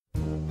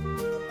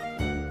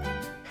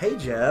Hey,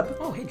 Jeb.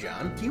 Oh, hey,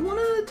 John. Do you want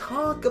to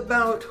talk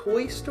about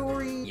Toy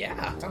Story?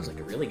 Yeah, sounds like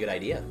a really good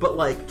idea. But,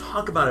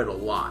 talk about it a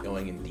lot.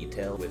 Going in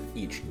detail with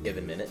each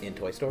given minute in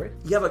Toy Story?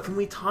 Yeah, but can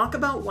we talk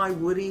about why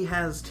Woody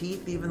has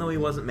teeth even though he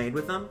wasn't made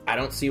with them? I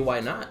don't see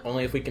why not.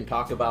 Only if we can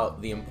talk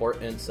about the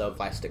importance of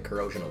plastic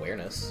corrosion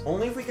awareness.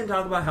 Only if we can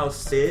talk about how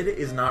Sid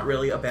is not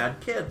really a bad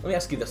kid. Let me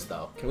ask you this,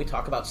 though. Can we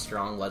talk about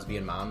strong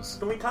lesbian moms?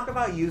 Can we talk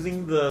about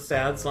using the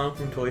sad song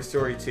from Toy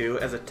Story 2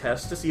 as a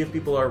test to see if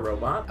people are a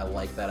robot? I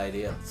like that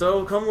idea.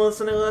 So come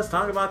listen to us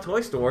talk about Toy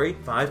Story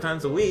 5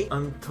 times a week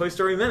on Toy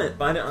Story Minute.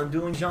 Find it on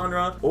Dueling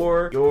Genre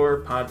or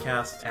your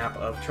podcast app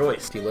of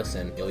choice. If you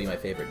listen, you'll be my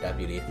favorite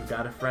deputy. You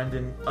got a friend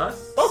in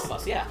us? Both of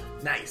us, yeah.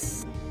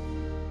 Nice.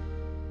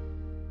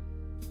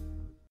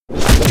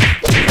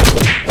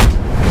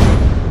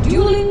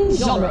 Dueling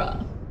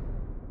Genre.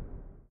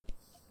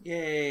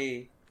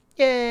 Yay.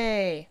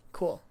 Yay!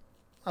 Cool.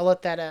 I'll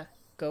let that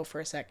go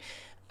for a sec.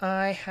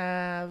 I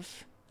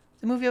have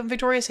the movie of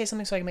Victoria. Say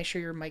something so I can make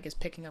sure your mic is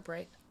picking up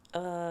right.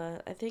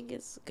 I think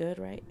it's good,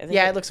 right? I think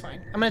Yeah, it looks fine.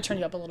 I'm gonna turn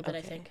you up a little bit. Okay.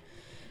 I think.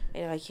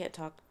 I can't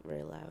talk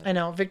very loud. I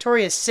know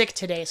Victoria's sick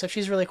today, so if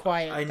she's really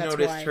quiet. I that's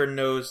noticed why. her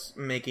nose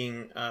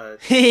making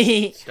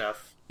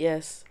stuff.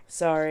 Yes,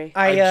 sorry.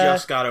 I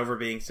just got over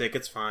being sick.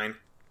 It's fine.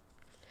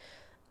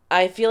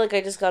 I feel like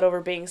I just got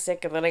over being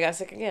sick and then I got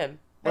sick again.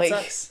 That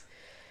sucks.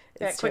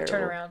 It's Yeah, quick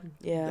terrible. turnaround.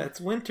 Yeah. That's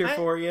winter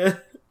for you.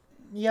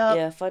 Yeah.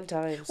 Yeah, fun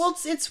times. Well,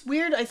 it's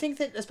weird. I think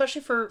that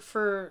especially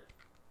for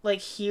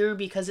here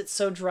because it's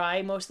so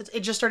dry most of the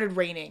it just started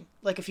raining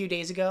like a few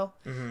days ago.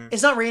 Mm-hmm.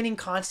 It's not raining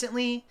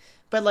constantly,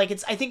 but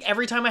I think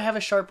every time I have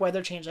a sharp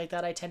weather change like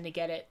that, I tend to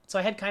get it. So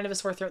I had kind of a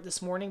sore throat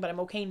this morning, but I'm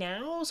okay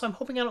now. So I'm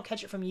hoping I don't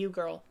catch it from you,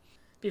 girl.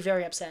 Be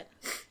very upset.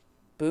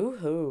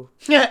 Boo-hoo.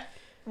 Yeah.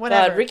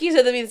 Whatever. God, Ricky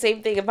said to me the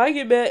same thing. If I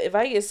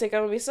get sick,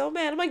 I'm gonna be so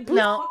mad. I'm like, boo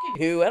No.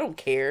 fucking who? I don't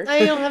care.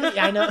 I don't have.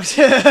 I know.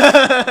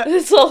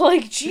 It's all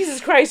like,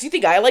 Jesus Christ, you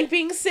think I like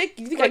being sick?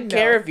 You think I No.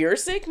 care if you're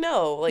sick?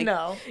 No.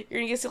 No.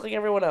 You're gonna get sick like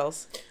everyone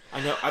else.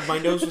 I know. My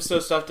nose was so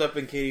stuffed up,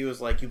 and Katie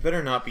was like, "You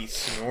better not be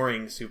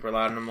snoring super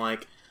loud." And I'm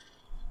like,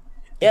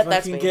 Yep, "If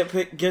that's I me.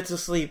 can get to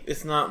sleep,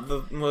 it's not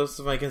the most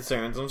of my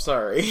concerns. I'm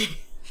sorry."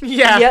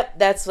 Yeah. Yep,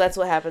 that's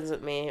what happens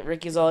with me.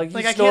 Ricky's all like, you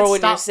I snore can't when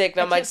stop. you're sick,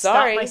 and I I'm like, can't stop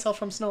sorry. myself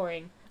from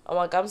snoring. I'm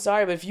like, I'm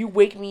sorry, but if you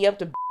wake me up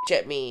to bitch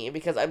at me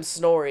because I'm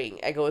snoring,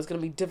 I go, it's gonna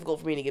be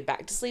difficult for me to get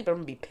back to sleep. I'm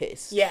gonna be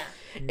pissed. Yeah.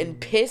 And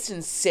pissed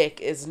and sick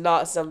is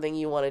not something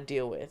you want to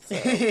deal with.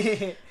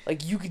 So.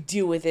 Like, you could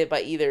deal with it by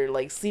either,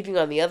 sleeping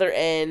on the other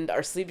end,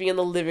 or sleeping in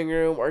the living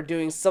room, or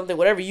doing something,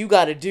 whatever you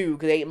gotta do,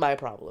 because it ain't my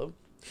problem.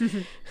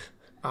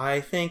 I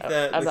think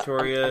that I'm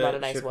Victoria not a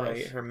nice should wife.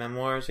 write her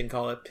memoirs and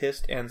call it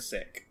 "Pissed and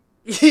Sick."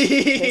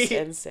 Pissed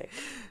and sick.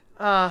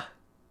 I'd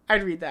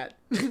read that.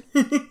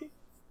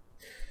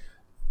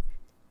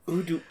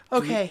 Ooh,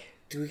 Okay.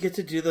 Do we get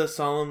to do the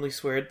solemnly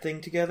sweared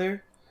thing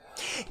together?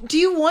 Do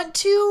you want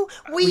to?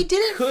 We did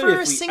it Could for if a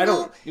we,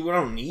 single. we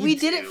don't need We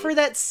did to. it for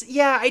that.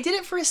 Yeah, I did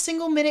it for a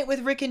single minute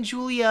with Rick and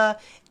Julia,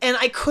 and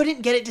I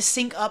couldn't get it to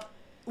sync up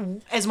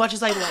as much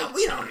as I'd like.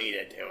 We don't need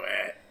to do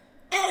it.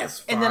 It's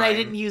fine. And then I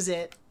didn't use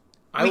it.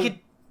 I'll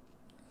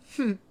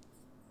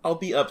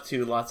be up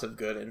to lots of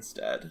good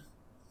instead.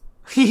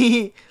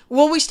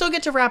 Well, we still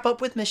get to wrap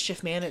up with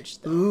Mischief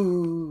Managed, though.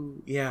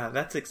 Ooh, yeah,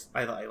 that's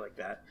I like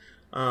that.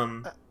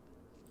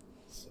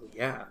 So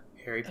yeah,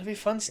 That'd be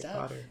fun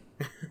stuff.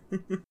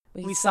 Potter.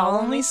 We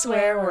solemnly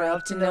swear we're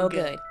up to no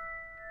good.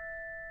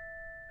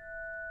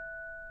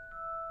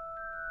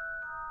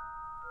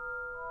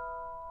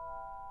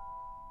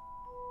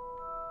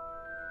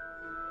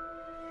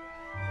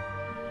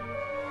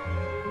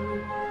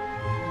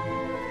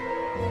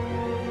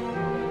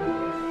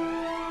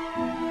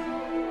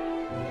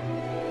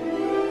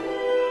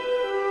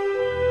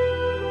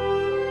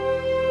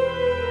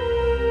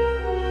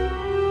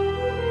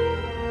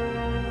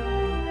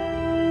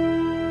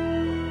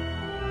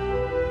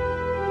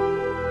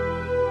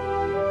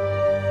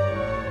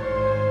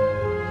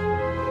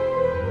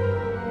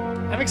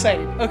 I'm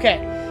excited. Okay.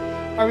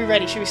 Are we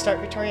ready? Should we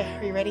start, Victoria?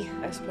 Are you ready?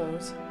 I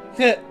suppose.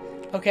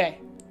 Okay.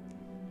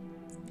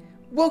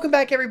 Welcome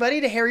back, everybody,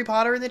 to Harry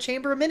Potter and the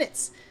Chamber of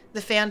Minutes,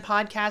 the fan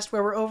podcast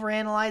where we're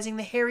overanalyzing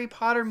the Harry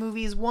Potter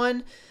movies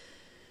one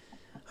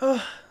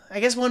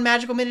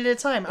magical minute at a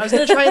time. I was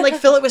going to try and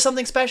fill it with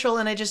something special,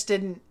 and I just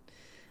didn't.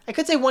 I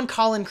could say one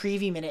Colin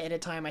Creevy minute at a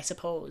time, I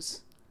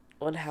suppose.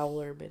 One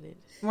howler minute.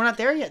 We're not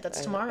there yet.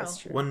 That's tomorrow. That's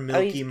true. One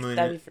milky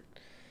moon.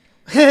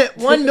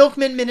 One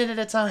Milkman minute at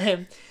a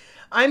time.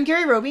 I'm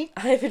Gary Roby.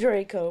 I'm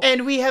Draco.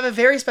 And we have a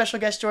very special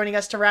guest joining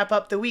us to wrap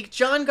up the week,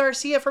 John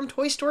Garcia from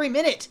Toy Story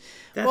Minute.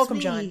 That's Welcome,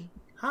 me. John.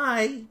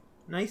 Hi.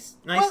 Nice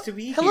to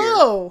be here.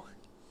 Hello.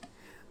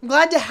 I'm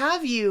glad to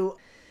have you.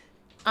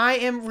 I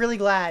am really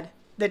glad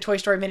that Toy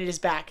Story Minute is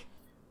back.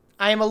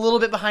 I am a little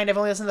bit behind. I've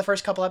only listened to the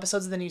first couple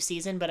episodes of the new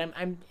season, but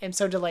I'm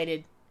so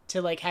delighted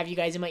to have you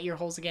guys in my ear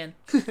holes again.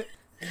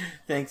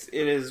 Thanks.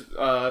 It is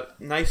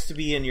nice to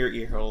be in your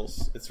ear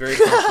holes. It's very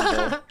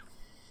comfortable.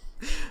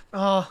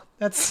 Oh,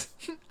 that's...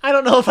 I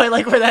don't know if I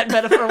like where that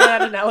metaphor, where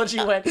that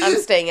analogy went. I'm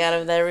staying out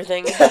of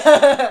everything.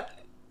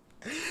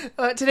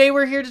 Today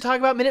we're here to talk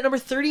about minute number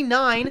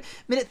 39.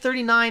 Minute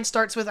 39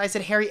 starts with, I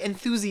said Harry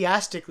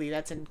enthusiastically,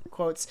 that's in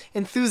quotes,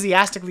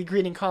 enthusiastically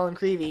greeting Colin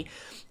Creevey.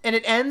 And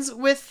it ends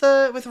with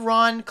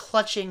Ron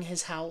clutching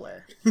his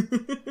howler.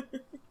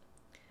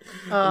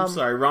 I'm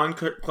sorry, Ron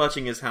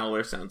clutching his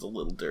howler sounds a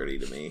little dirty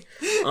to me.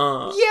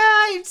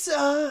 Yeah, it's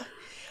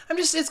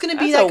it's gonna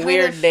be That's that a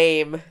weird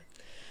name.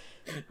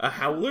 A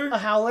howler? A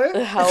howler?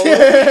 A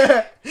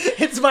howler?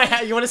 It's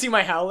you want to see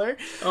my howler?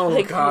 Oh,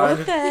 Like, God.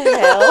 what the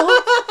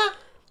hell?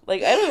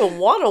 Like, I don't even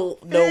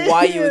want to know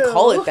why you would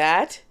call it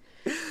that.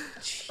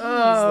 Jeez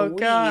Oh, Louise.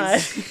 God.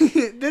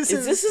 This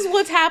is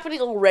what's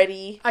happening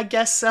already? I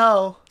guess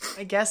so.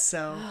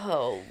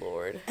 Oh,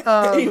 Lord.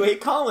 Anyway,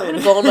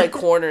 Colin. Go in my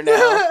corner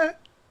now.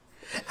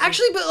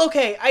 Actually, but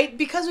okay,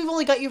 because we've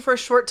only got you for a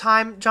short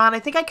time, John, I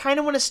think I kind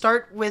of want to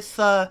start with,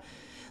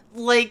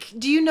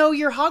 do you know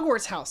your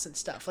Hogwarts house and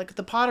stuff? Like,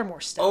 the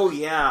Pottermore stuff? Oh,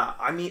 yeah.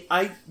 I mean,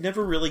 I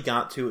never really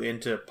got too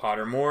into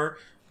Pottermore,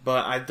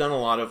 but I've done a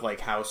lot of,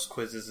 like, house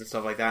quizzes and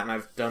stuff like that, and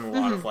I've done a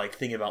lot of, like,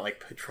 thinking about, like,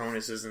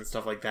 Patronuses and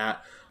stuff like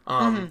that.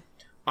 I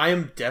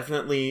am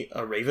definitely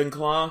a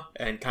Ravenclaw,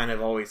 and kind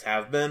of always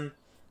have been.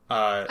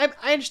 I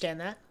understand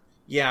that.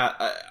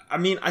 Yeah, I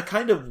mean, I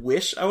kind of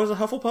wish I was a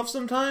Hufflepuff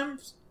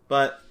sometimes,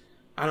 but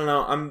I don't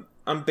know.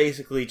 I'm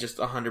basically just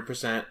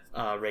 100%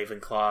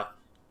 Ravenclaw.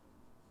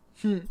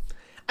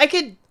 I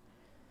could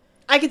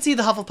see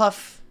the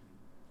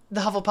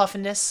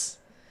Hufflepuffiness.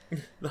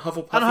 The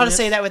Hufflepuff. I don't know how to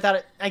say that without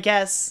it. I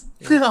guess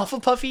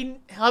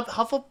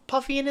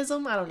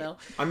Hufflepuffianism. I don't know.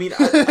 I mean,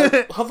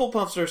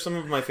 Hufflepuffs are some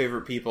of my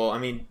favorite people. I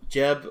mean,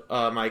 Jeb,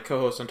 my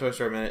co-host on Toy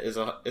Story Minute, is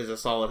a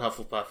solid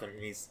Hufflepuff, and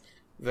he's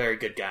a very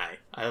good guy.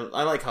 I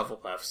like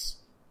Hufflepuffs.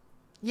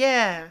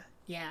 Yeah.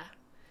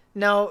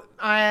 No,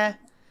 I'm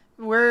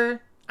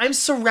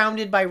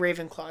surrounded by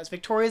Ravenclaws.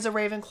 Victoria's a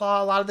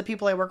Ravenclaw. A lot of the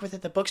people I work with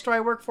at the bookstore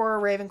I work for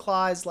are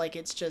Ravenclaws. Like,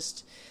 it's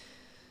just.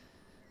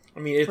 I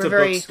mean, it's a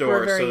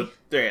bookstore, so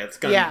yeah, it's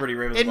gonna be pretty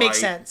Ravenclaw. It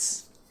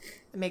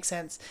makes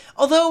sense.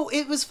 Although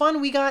it was fun,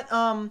 we got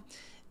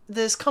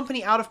this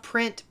company Out of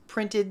Print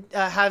printed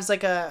has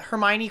like a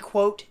Hermione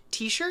quote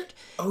T-shirt,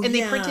 and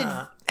they printed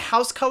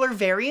house color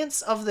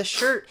variants of the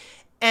shirt,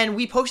 and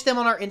we posted them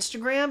on our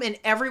Instagram, and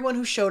everyone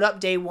who showed up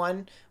day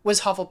one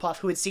was Hufflepuff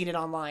who had seen it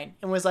online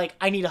and was like,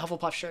 "I need a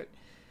Hufflepuff shirt."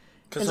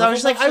 Because I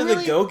was just like,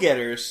 the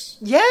go-getters.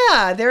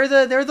 Yeah,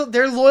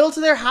 they're loyal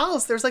to their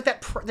house. There's like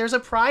there's a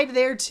pride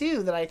there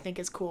too that I think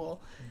is cool.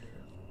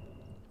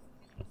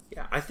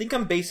 Yeah, I think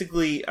I'm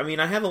basically. I mean,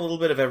 I have a little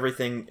bit of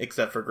everything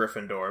except for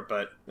Gryffindor,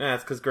 but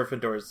that's because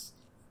Gryffindor's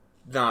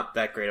not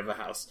that great of a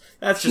house.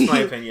 That's just my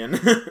opinion.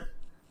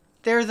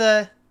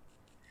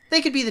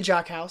 They could be the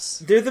jock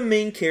house. They're the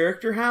main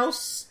character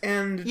house,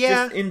 and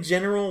just in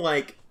general,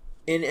 like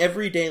in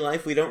everyday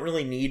life, we don't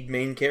really need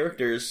main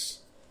characters.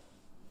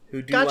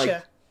 Who do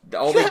like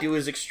all they do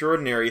is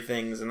extraordinary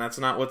things, and that's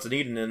not what's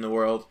needed in the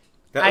world.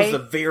 That was a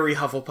very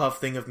Hufflepuff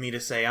thing of me to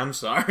say. I'm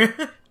sorry.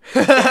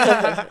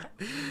 Oh,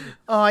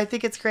 I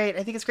think it's great.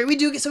 We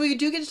do get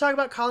to talk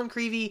about Colin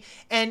Creevey,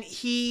 and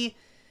I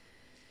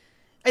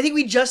think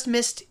we just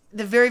missed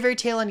the very, very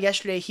tail end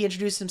yesterday. He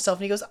introduced himself,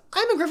 and he goes,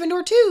 "I'm a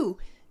Gryffindor too."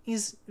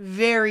 He's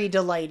very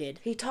delighted.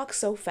 He talks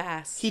so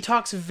fast. He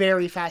talks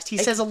very fast. He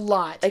says a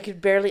lot. I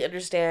could barely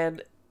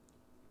understand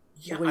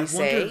what he's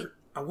saying.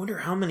 I wonder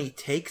how many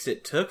takes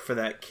it took for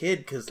that kid,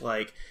 because,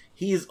 like,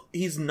 he's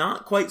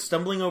not quite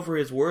stumbling over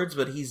his words,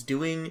 but he's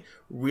doing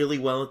really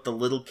well at the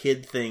little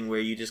kid thing where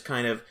you just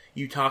kind of,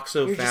 you talk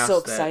so You're fast just so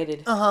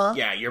excited.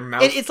 Yeah, your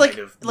mouth It's like,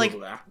 like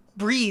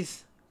breathe,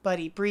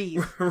 buddy,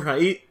 breathe.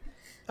 Right?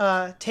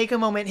 Take a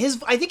moment.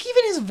 I think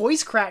even his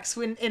voice cracks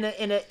when in a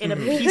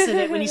piece of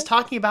it when he's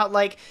talking about,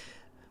 like,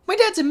 my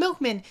dad's a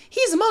milkman.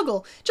 He's a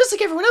muggle, just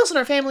like everyone else in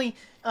our family.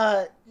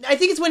 I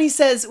think it's when he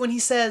says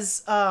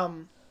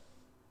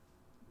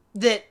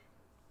that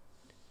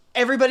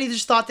everybody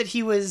just thought that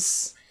he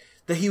was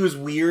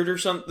weird or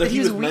something. That he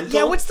was mental.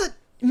 Yeah, what's the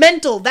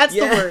mental? That's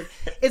the word.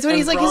 It's when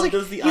he's like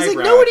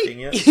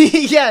nobody.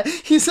 Yeah,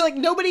 he's like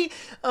nobody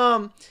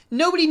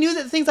knew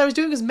that the things I was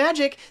doing was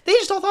magic. They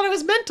just all thought I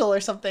was mental or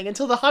something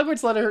until the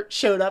Hogwarts letter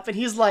showed up, and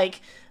he's like,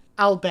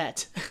 "I'll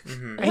bet."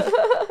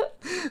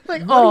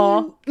 Like,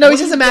 oh no, he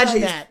says,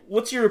 "Imagine that."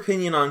 What's your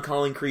opinion on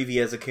Colin Creevey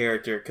as a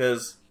character?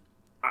 Because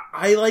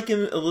I like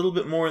him a little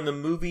bit more in the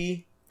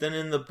movie than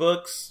in the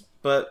books,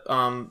 but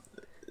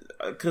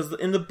because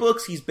in the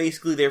books he's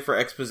basically there for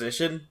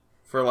exposition,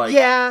 for like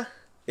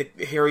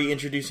Harry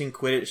introducing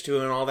Quidditch to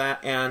him and all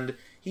that, and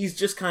he's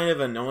just kind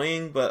of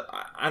annoying. But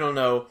I don't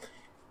know.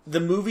 The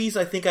movies,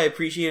 I think I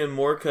appreciate him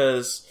more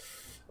because,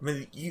 I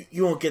mean,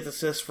 you won't get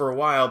this for a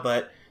while,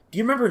 but do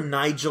you remember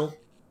Nigel?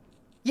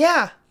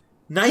 Yeah.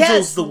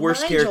 Nigel's the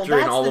worst character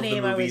in all of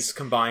the movies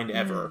combined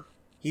ever.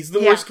 He's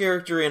the worst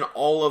character in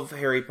all of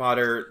Harry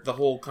Potter, the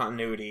whole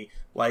continuity.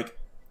 Like,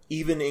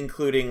 even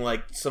including,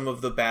 like, some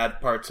of the bad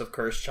parts of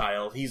Cursed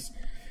Child. He's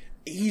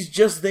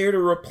just there to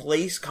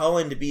replace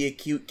Colin to be a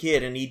cute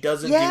kid, and he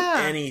doesn't do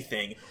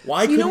anything.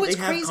 Why couldn't they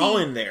have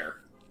Colin there?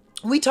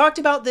 We talked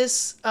about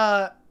this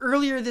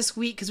earlier this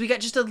week because we got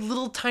just a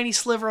little tiny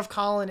sliver of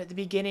Colin at the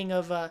beginning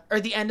of or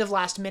the end of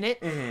Last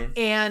Minute,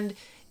 and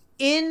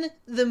in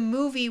the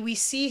movie we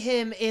see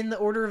him in the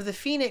Order of the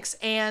Phoenix,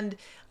 and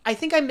I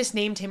think I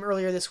misnamed him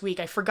earlier this week.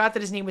 I forgot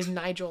that his name was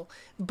Nigel,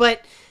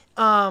 but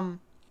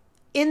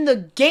in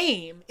the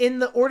game, in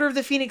the Order of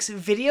the Phoenix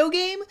video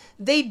game,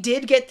 they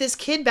did get this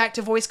kid back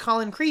to voice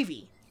Colin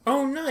Creevey.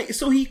 Oh, nice.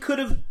 So he could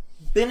have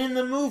been in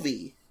the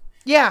movie.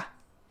 Yeah.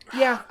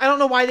 Yeah, I don't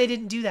know why they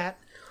didn't do that.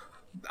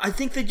 I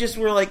think they just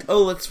were like,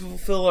 oh, let's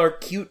fulfill our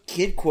cute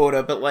kid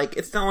quota, but, like,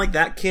 it's not like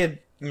that kid,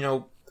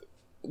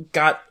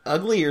 got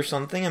ugly or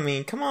something. I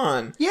mean, come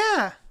on.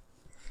 Yeah.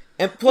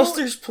 And plus,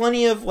 there's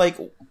plenty of, like,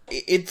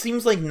 it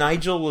seems like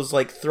Nigel was,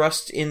 like,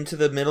 thrust into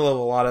the middle of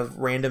a lot of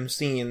random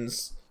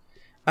scenes.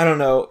 I don't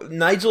know.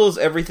 Nigel is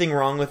everything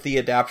wrong with the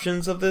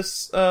adaptions of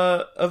this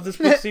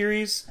book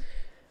series.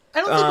 I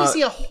don't think we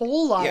see a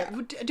whole lot. Yeah.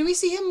 Do we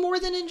see him more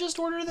than in just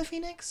Order of the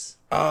Phoenix?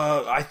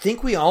 I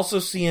think we also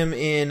see him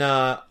in,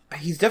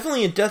 he's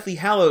definitely in Deathly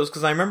Hallows,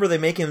 because I remember they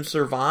make him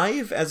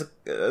survive as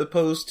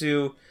opposed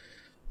to...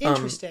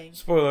 Interesting.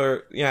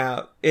 Spoiler,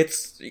 yeah.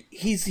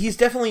 He's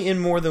definitely in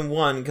more than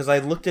one, because I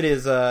looked at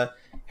his,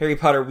 Harry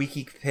Potter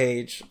wiki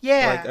page,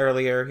 like,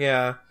 earlier,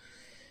 yeah.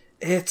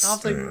 I'll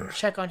have to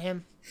check on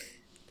him.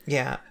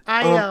 Yeah.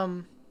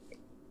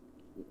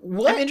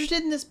 What? I'm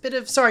interested in this bit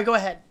of... Sorry, go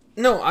ahead.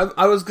 No,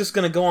 I was just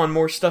gonna go on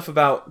more stuff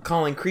about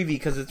Colin Creevey,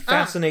 because it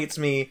fascinates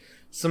me,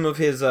 some of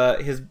his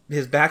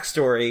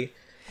backstory.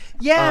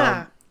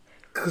 Yeah.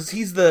 Because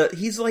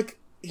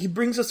he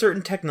brings a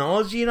certain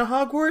technology into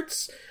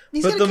Hogwarts.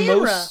 He's got a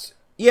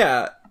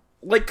camera.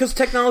 Because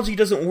technology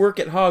doesn't work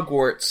at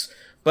Hogwarts,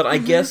 but I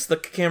guess the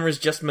camera's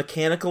just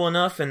mechanical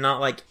enough and not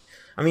like...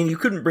 I mean, you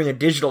couldn't bring a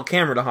digital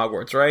camera to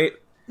Hogwarts, right?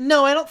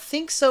 No, I don't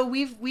think so.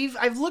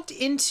 I've looked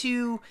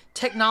into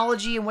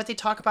technology and what they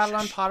talk about it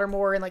on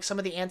Pottermore and like some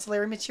of the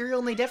ancillary material,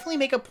 and they definitely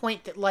make a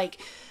point that like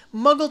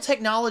Muggle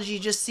technology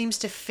just seems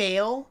to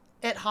fail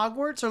at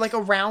Hogwarts or like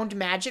around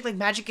magic, like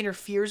magic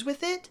interferes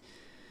with it,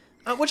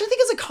 which I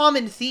think is a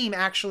common theme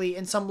actually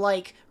in some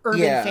like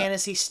urban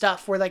fantasy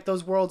stuff where like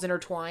those worlds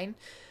intertwine.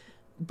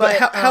 But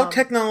how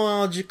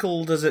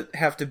technological does it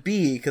have to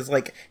be? Because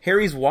like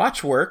Harry's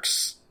watch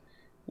works.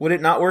 Would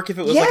it not work if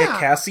it was like a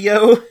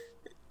Casio?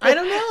 I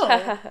don't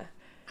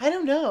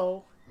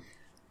know.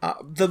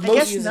 I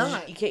guess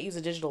not. You can't use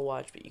a digital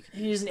watch, but you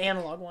can use an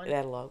analog one. An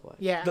analog watch.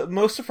 Yeah. The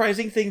most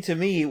surprising thing to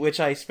me, which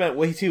I spent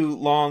way too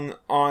long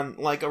on,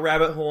 like a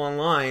rabbit hole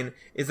online,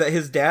 is that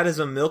his dad is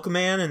a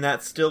milkman, and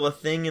that's still a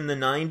thing in the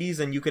 90s,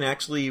 and you can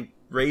actually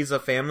raise a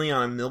family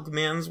on a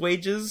milkman's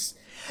wages.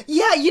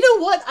 Yeah, you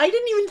know what? I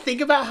didn't even think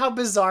about how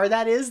bizarre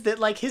that is, that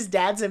like his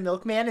dad's a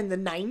milkman in the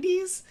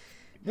 90s.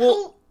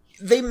 Well...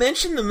 They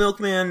mentioned the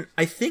milkman,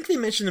 I think they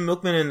mentioned the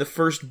milkman in the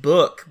first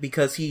book,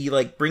 because he,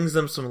 like, brings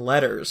them some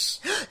letters.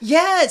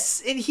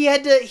 Yes! And he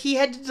had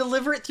to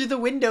deliver it through the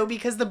window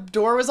because the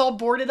door was all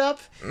boarded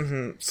up.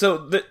 Mm-hmm.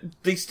 So,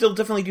 they still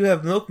definitely do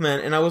have milkmen,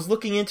 and I was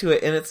looking into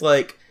it, and it's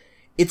like,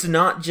 it's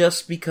not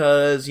just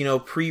because,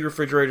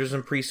 pre-refrigerators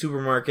and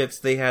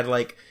pre-supermarkets, they had,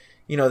 like,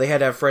 they had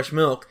to have fresh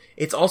milk.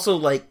 It's also,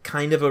 like,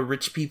 kind of a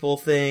rich people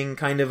thing,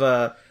 kind of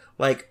a...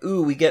 Like,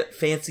 ooh, we get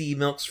fancy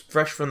milks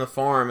fresh from the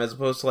farm as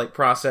opposed to, like,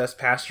 processed,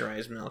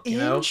 pasteurized milk,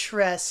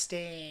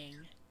 Interesting.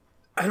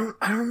 I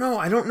don't know.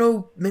 I don't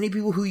know many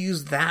people who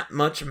use that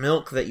much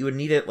milk that you would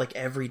need it, like,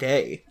 every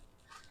day.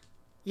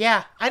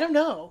 Yeah, I don't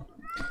know.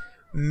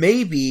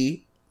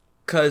 Maybe,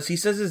 because he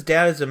says his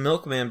dad is a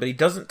milkman, but he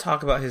doesn't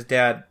talk about his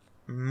dad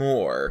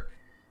more.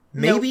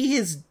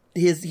 Maybe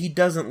he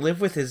doesn't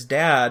live with his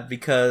dad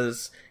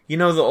because...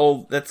 the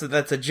old, that's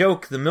a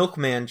joke, the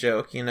milkman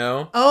joke,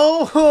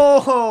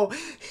 Oh,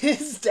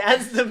 his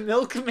dad's the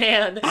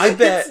milkman. I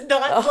bet. It's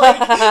not like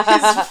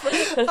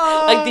his...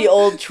 like the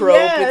old trope.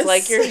 Yes. It's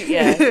like your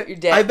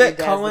dad. I bet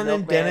your Colin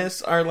and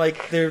Dennis are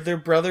like, they're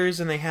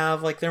brothers and they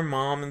have like their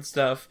mom and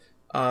stuff.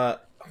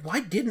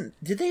 Did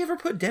they ever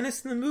put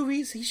Dennis in the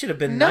movies? He should have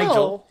been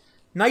Nigel.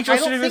 Nigel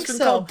should have just been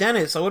called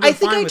Dennis. I would have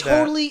been fine with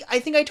that. I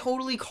think I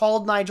totally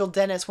called Nigel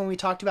Dennis when we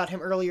talked about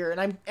him earlier,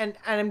 and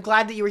I'm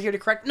glad that you were here to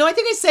correct. No, I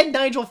think I said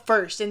Nigel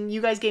first, and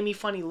you guys gave me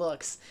funny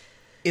looks.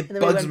 It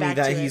bugs me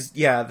that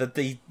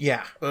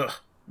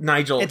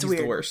Nigel, he's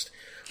weird. The worst.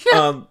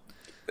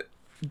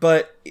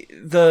 But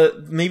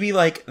maybe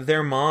like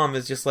their mom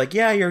is just like,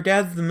 yeah, your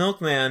dad's the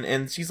milkman,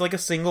 and she's like a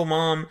single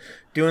mom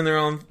doing her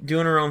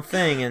own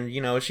thing,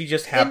 and she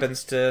just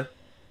happens to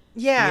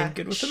be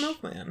good with the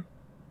milkman.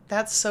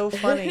 That's so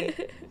funny.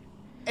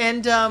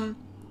 And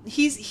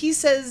he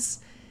says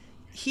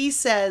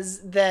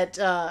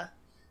that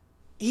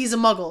he's a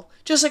muggle,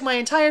 just like my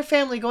entire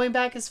family, going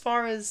back as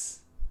far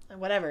as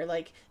whatever,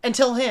 like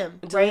until him,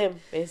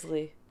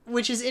 basically.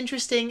 Which is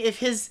interesting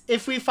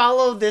if we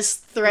follow this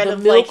thread the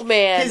of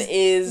milkman like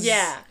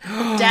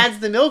dad's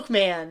the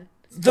milkman.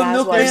 The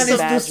milkman is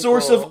the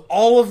source of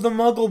all of the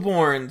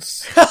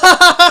Muggleborns.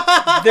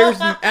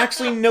 There's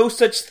actually no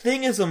such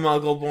thing as a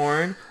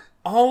Muggleborn.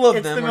 All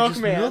of them are just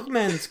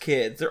milkmen's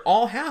kids. They're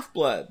all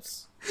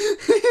half-bloods.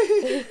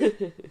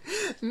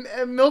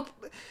 Milk.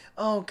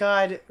 Oh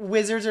God,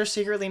 wizards are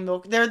secretly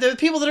milk. They're the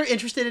people that are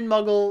interested in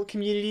Muggle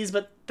communities,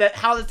 but that's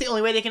the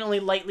only way they can only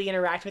lightly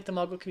interact with the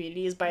Muggle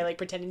community is by like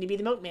pretending to be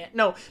the milkman.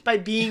 No, by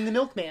being the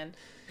milkman.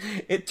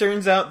 It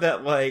turns out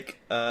that like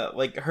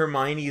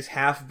Hermione's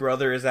half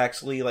brother is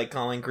actually like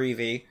Colin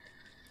Creevy.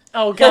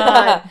 Oh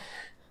God,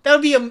 that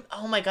would be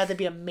oh my God, that'd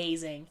be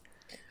amazing.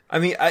 I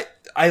mean,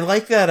 I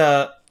like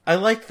that. I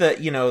like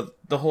that. You know,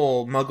 the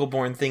whole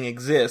Muggle-born thing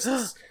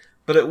exists.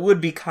 But it would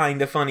be kind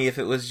of funny if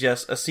it was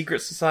just a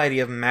secret society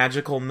of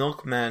magical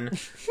milkmen,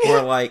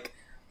 or like,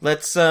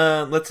 let's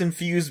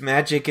infuse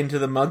magic into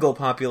the Muggle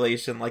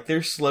population. Like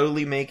they're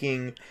slowly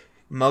making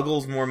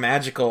Muggles more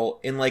magical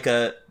in like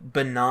a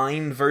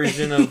benign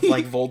version of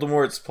like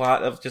Voldemort's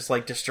plot of just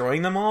like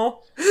destroying them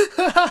all.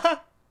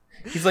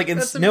 He's like,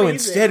 no,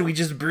 instead we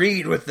just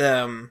breed with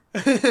them.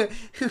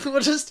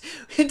 We'll just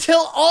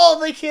until all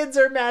the kids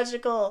are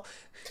magical.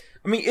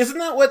 I mean, isn't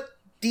that what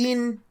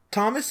Dean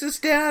Thomas's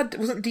dad?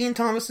 Wasn't Dean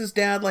Thomas's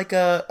dad like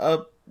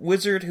a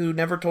wizard who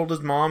never told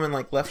his mom and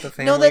like left the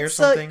family or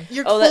something?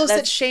 You're close.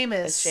 That's Seamus.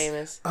 That's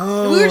Seamus.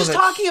 Oh, we were just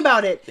talking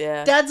about it.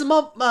 Yeah. Dad's a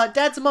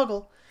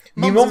muggle.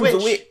 My mom's a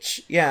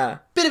witch. Yeah.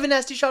 Bit of a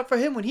nasty shock for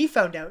him when he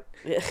found out.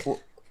 Yeah. Well,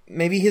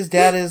 maybe his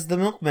dad is the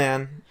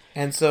milkman,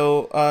 and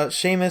so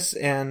Seamus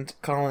and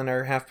Colin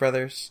are half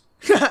brothers.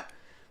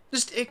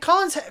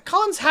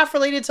 Colin's half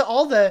related to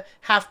all the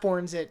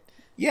half-borns at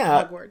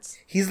Hogwarts.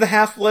 He's the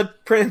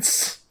half-blood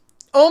prince.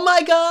 Oh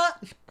my God!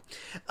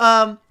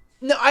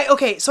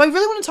 So I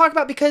really want to talk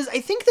about, because I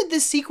think that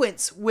this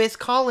sequence with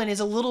Colin is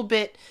a little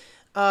bit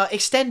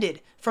extended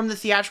from the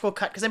theatrical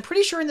cut, because I'm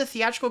pretty sure in the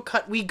theatrical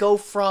cut we go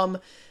from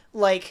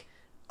like,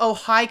 oh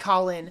hi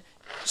Colin,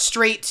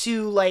 straight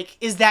to like,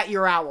 is that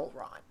your owl,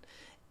 Ron?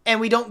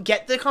 And we don't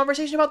get the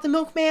conversation about the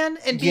milkman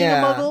and being a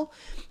Muggle.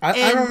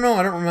 I don't know.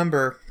 I don't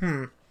remember.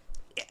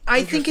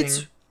 I think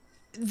it's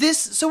this.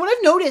 So what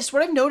I've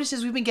noticed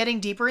is we've been getting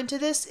deeper into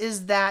this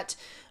is that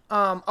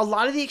a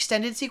lot of the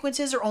extended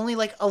sequences are only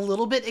like a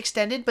little bit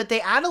extended, but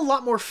they add a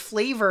lot more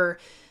flavor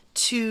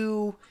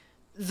to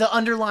the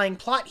underlying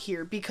plot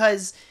here,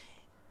 because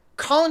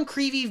Colin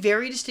Creevy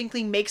very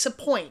distinctly makes a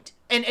point,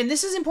 and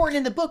this is important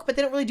in the book, but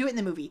they don't really do it in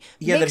the movie.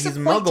 Yeah, makes that he's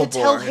a point Muggle-born. to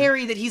tell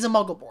Harry that he's a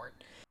Muggle-born.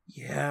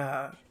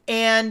 Yeah.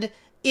 And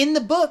in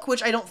the book,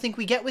 which I don't think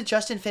we get with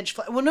Justin Finch...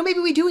 Well, no, maybe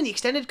we do in the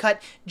extended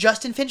cut.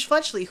 Justin Finch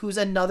Fletchley, who's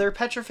another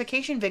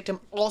petrification victim,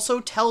 also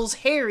tells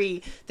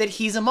Harry that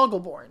he's a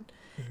Muggle-born.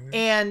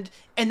 Mm-hmm.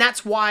 And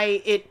that's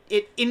why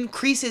it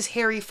increases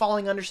Harry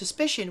falling under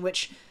suspicion,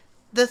 which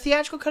the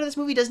theatrical cut of this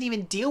movie doesn't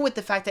even deal with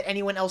the fact that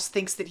anyone else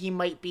thinks that he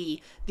might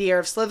be the heir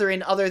of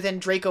Slytherin, other than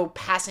Draco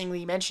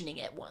passingly mentioning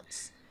it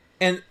once.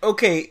 And,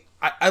 okay...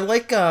 I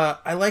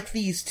like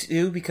these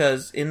too,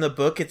 because in the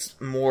book it's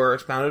more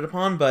expounded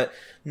upon, but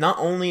not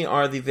only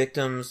are the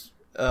victims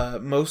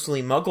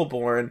mostly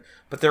Muggle-born,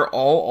 but they're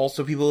all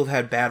also people who've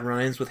had bad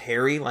run-ins with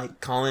Harry.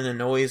 Like, Colin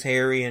annoys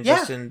Harry, and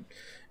Justin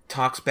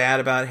talks bad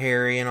about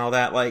Harry and all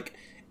that. Like,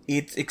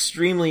 it's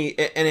extremely...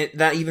 And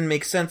that even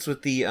makes sense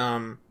with the...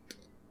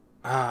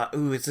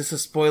 is this a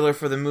spoiler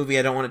for the movie?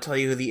 I don't want to tell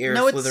you who the heir of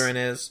Slytherin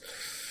is.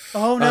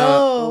 Oh,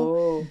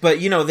 no! But,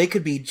 you know, they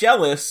could be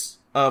jealous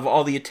of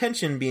all the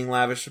attention being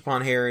lavished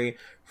upon Harry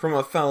from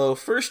a fellow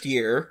first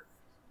year.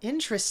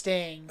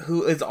 Interesting.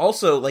 Who is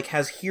also, like,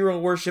 has hero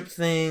worship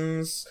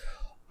things,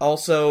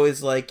 also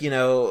is, like, you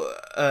know,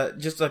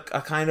 just a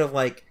kind of,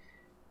 like,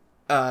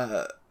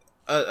 a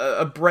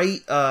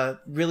bright,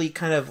 really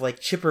kind of, like,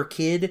 chipper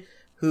kid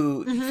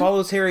who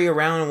follows Harry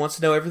around and wants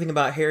to know everything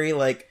about Harry.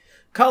 Like,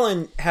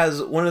 Colin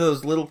has one of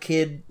those little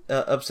kid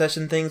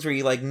obsession things where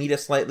you, like, meet a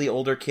slightly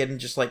older kid and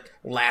just, like,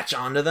 latch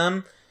onto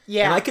them.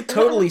 Yeah. And I could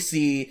totally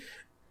see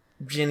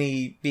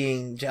Ginny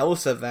being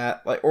jealous of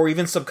that, like, or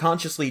even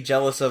subconsciously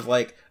jealous of,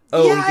 like,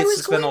 he gets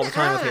to spend all the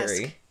time with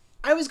Harry.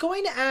 I was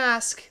going to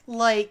ask,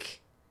 like,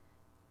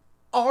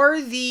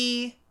 are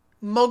the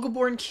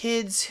Muggle-born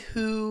kids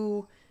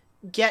who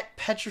get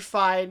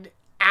petrified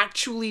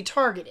actually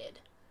targeted?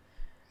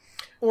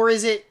 Or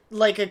is it,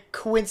 like, a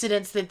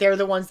coincidence that they're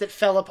the ones that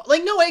fell apart?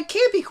 Like, no, it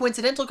can't be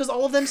coincidental, because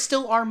all of them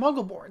still are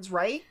Muggle-borns,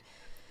 right?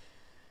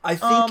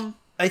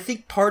 I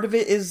think part of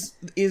it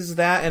is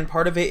that, and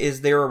part of it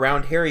is they're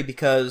around Harry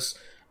because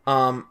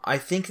I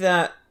think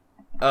that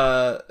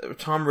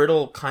Tom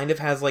Riddle kind of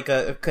has like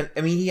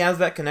he has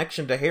that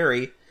connection to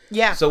Harry.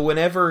 Yeah. So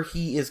whenever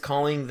he is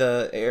calling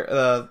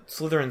the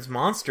Slytherin's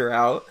monster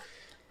out,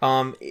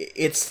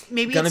 it's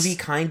gonna be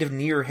kind of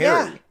near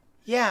Harry.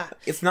 Yeah.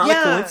 It's not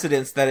a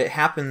coincidence that it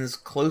happens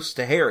close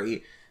to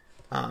Harry.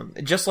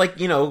 Just like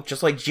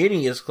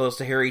Ginny is close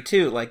to Harry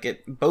too.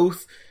 Like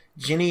both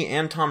Ginny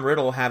and Tom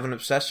Riddle have an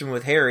obsession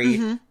with Harry.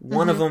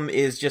 One of them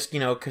is just,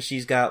 because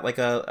she's got, like,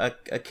 a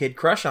kid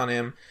crush on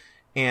him,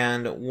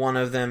 and one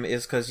of them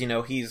is because,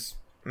 he's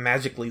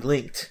magically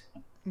linked.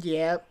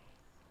 Yep.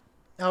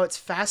 Oh, it's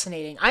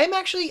fascinating. I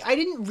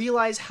didn't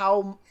realize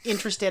how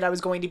interested I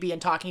was going to be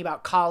in talking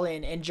about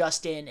Colin and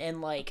Justin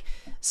and, like,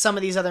 some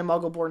of these other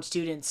Muggle-born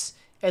students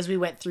as we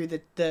went through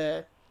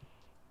the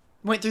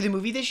went through the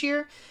movie this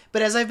year,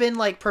 but as I've been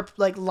like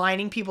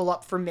lining people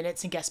up for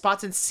minutes and guest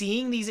spots and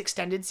seeing these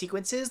extended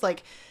sequences,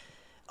 like,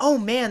 oh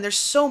man, there's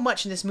so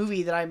much in this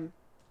movie that I'm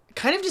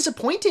kind of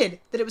disappointed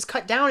that it was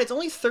cut down. It's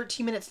only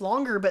 13 minutes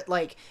longer, but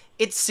like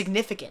it's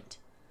significant.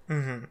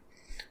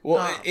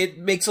 Well, it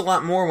makes a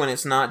lot more when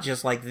it's not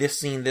just like this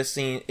scene.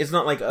 It's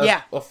not like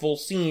a full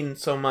scene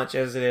so much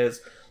as it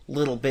is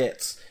little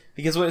bits.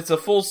 Because when it's a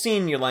full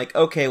scene, you're like,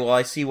 okay, well,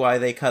 I see why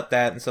they cut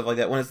that and stuff like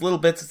that. When it's little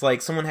bits, it's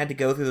like someone had to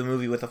go through the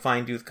movie with a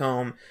fine-tooth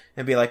comb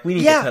and be like, we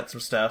need to cut some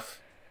stuff.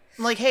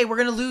 Like, hey, we're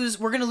gonna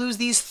lose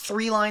these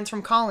 3 lines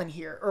from Colin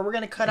here, or we're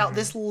gonna cut out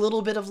this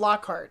little bit of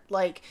Lockhart.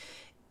 Like,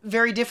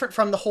 very different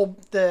from the whole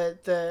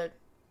the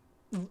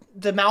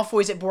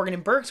Malfoys at Borgin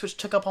and Burke's, which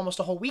took up almost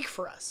a whole week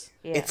for us.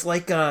 Yeah. It's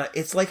like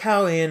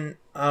how in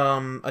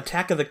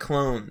Attack of the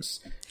Clones,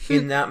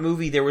 in that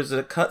movie, there was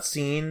a cut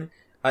scene.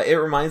 It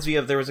reminds me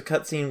of there was a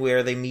cut scene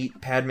where they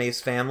meet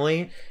Padme's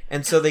family,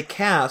 and so they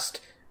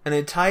cast an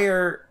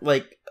entire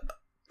like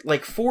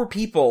 4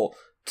 people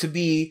to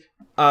be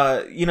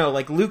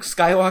like Luke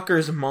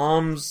Skywalker's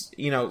mom's,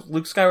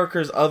 Luke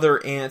Skywalker's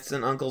other aunts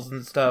and uncles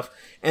and stuff.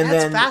 And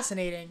That's then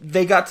fascinating.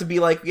 They got to be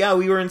like, yeah,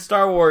 we were in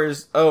Star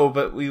Wars. Oh,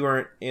 but we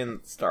weren't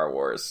in Star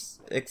Wars.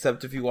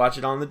 Except if you watch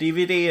it on the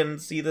DVD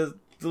and see the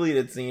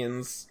deleted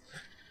scenes.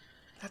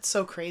 That's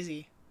so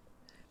crazy.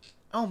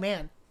 Oh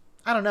man.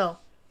 I don't know.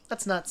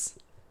 That's nuts.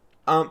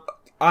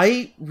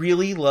 I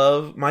really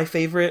love, my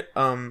favorite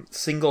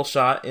single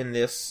shot in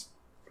this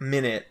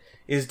minute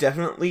is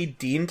definitely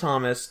Dean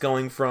Thomas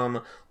going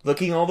from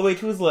looking all the way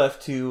to his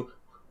left to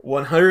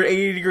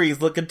 180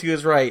 degrees looking to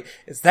his right.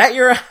 Is that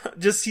your...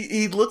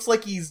 he looks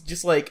like he's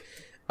just like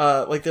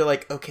they're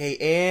like, okay,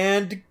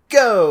 and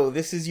go!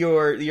 This is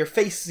your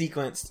face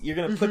sequence. You're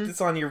gonna put this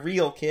on your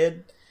reel,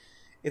 kid.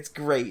 It's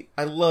great.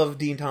 I love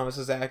Dean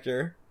Thomas's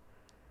actor.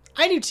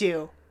 I do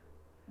too.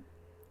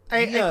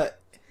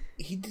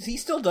 He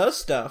still does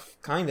stuff,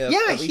 kind of.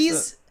 Yeah,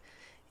 he's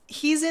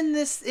in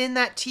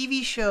that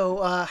TV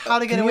show, How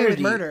to Get Away with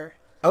Murder.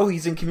 Oh,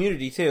 he's in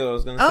Community too. I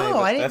was going to say,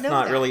 I didn't that's know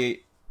not that.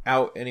 really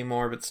out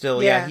anymore. But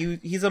still, yeah,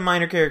 he's a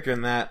minor character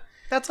in that.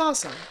 That's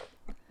awesome.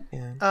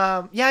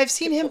 Yeah, I've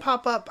seen him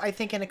pop up, I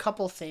think, in a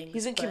couple things.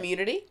 He's in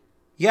Community?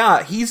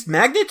 Yeah, he's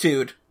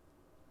Magnitude.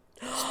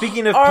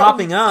 Speaking of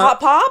popping up,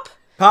 Pop?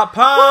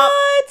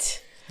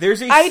 What?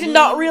 I did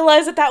not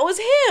realize that was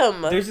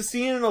him. There's a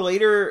scene in a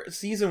later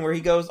season where he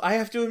goes, "I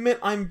have to admit,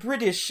 I'm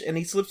British," and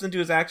he slips into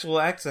his actual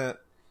accent.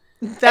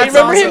 I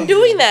remember him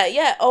doing that.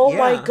 Yeah. Oh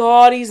my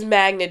god, he's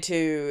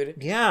Magnitude.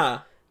 Yeah.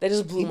 That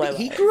just blew my mind.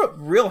 He grew up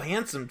real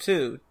handsome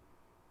too.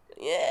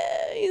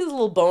 Yeah, he's a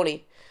little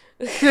bony.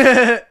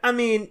 I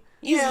mean,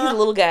 he's a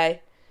little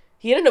guy.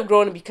 He ended up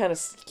growing to be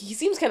he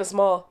seems kind of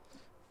small.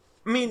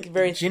 I mean, Ginny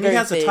very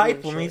has a type,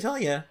 let short. me tell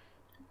you.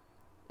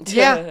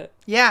 Yeah.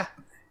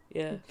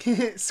 Yeah.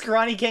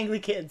 Scrawny,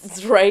 gangly kids.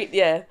 That's right,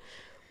 yeah.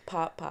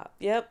 Pop.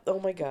 Yep. Oh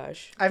my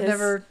gosh. I've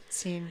never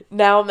seen...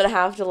 Now I'm going to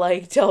have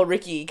to, tell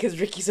Ricky, because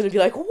Ricky's going to be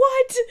like,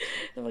 what?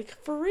 I'm like,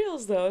 for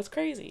reals, though. It's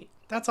crazy.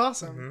 That's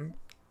awesome.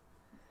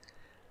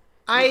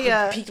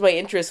 It piqued my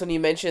interest when you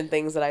mentioned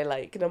things that I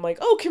like. And I'm like,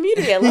 oh,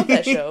 Community. I love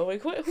that show.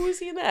 Like, who is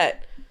he in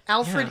that?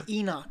 Alfred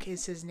Enoch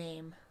is his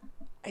name.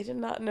 I did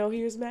not know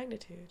he was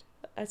Magnitude.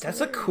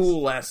 That's a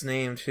cool last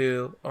name,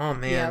 too. Oh,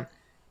 man. Yep.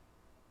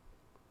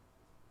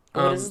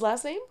 What is his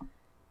last name?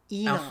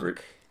 Enoch. Alfred.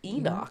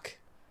 Enoch.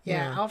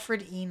 Yeah,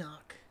 Alfred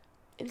Enoch.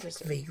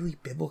 Interesting. Vaguely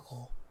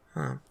biblical.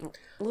 Huh.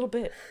 A little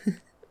bit.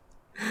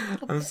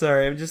 I'm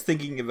sorry, I'm just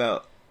thinking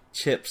about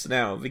chips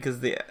now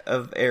because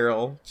of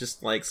Errol just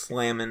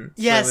slamming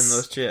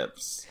those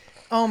chips.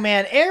 Oh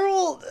man,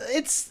 Errol,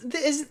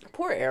 is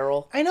Poor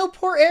Errol. I know,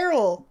 poor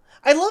Errol.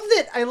 I love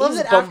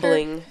that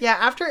bumbling.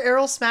 after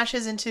Errol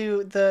smashes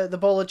into the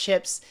bowl of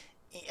chips,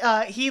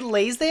 he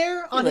lays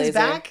there on his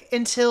back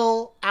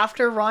until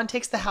after Ron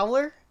takes the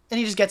howler, and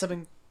he just gets up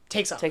and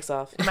takes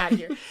off. I'm out of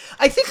here.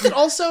 I think that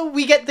also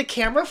we get the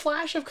camera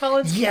flash of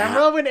Colin's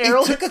camera when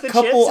Errol hits the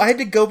chips. I had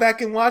to go back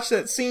and watch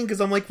that scene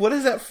because I'm like, what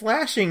is that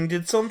flashing?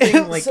 Did something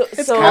Colin.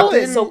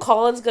 So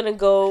Colin's gonna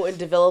go and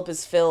develop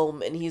his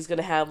film, and he's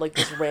gonna have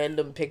this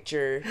random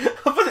picture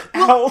of an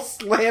owl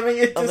slamming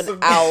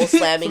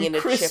into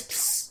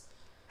chips.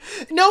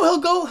 No,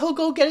 he'll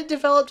go get it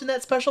developed in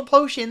that special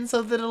potion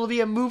so that it'll be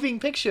a moving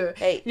picture.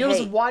 You'll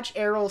just watch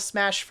Errol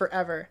smash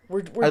forever.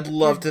 I'd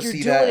love to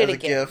see that as a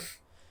GIF.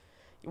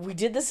 We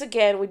did this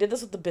again. We did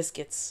this with the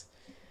biscuits.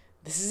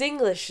 This is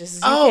English. This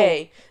is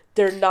UK.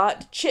 They're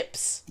not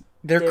chips.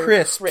 They're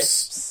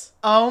crisps.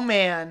 Oh,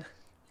 man.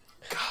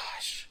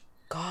 Gosh.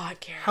 God,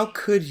 Gary. How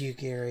could you,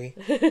 Gary?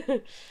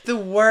 The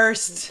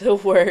worst. The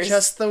worst.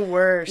 Just the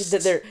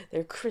worst. They're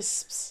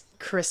crisps.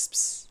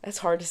 Crisps. That's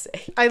hard to say.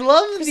 I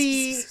love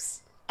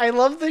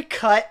the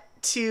cut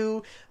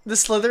to the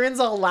Slytherins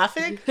all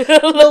laughing. Look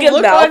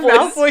on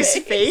Malfoy's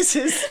face.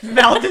 His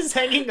mouth is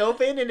hanging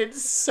open, and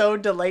it's so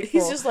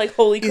delightful. He's just like,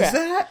 holy crap. Is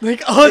that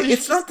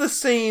it's not the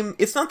same?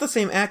 It's not the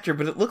same actor,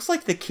 but it looks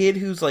like the kid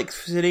who's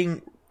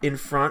sitting in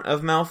front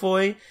of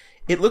Malfoy.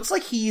 It looks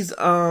like he's It's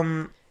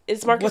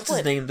Marcus what's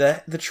Flint. his name?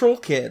 The troll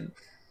kid.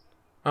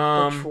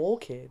 The troll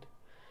kid.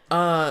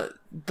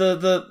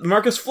 The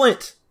Marcus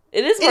Flint.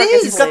 It is It Marcus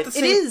is. He's got Flint. the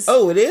same. It is.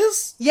 Oh, it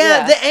is. Yeah,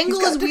 Yeah. the angle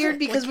He's got is weird different,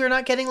 because like- we're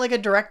not getting like a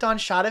direct on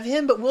shot of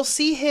him, but we'll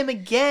see him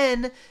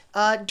again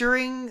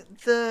during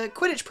the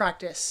Quidditch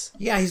practice.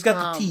 Yeah, he's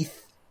got the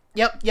teeth.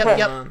 Yep.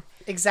 Um,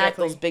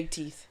 Exactly. Those big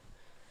teeth.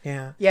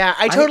 Yeah. Yeah,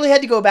 I totally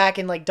had to go back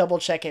and like double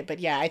check it, but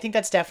yeah, I think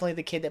that's definitely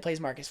the kid that plays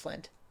Marcus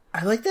Flint.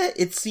 I like that.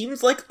 It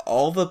seems like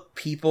all the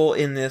people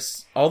in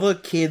this, all the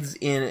kids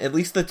in at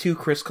least the 2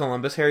 Chris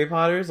Columbus Harry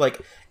Potters, like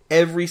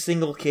every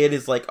single kid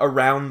is like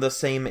around the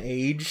same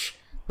age.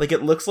 Like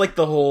it looks like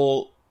the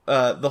whole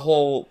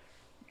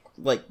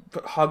like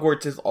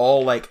Hogwarts is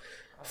all like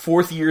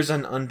 4th years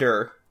and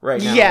under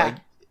right now. Yeah. Like,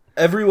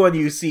 everyone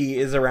you see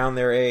is around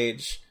their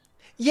age.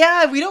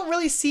 Yeah, we don't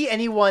really see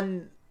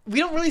anyone. We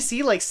don't really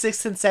see like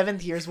 6th and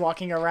 7th years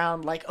walking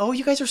around like, oh,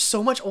 you guys are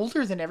so much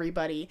older than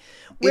everybody.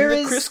 Whereas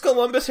In the Chris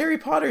Columbus Harry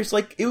Potters,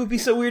 like it would be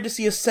so weird to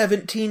see a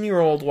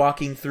 17-year-old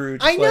walking through.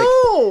 Just I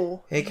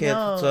know. Like, hey kids,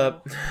 what's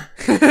up?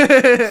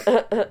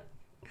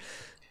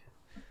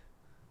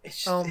 It's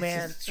just, Oh, it's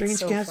man, just a strange it's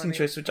so casting funny.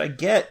 choice, which I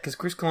get because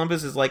Chris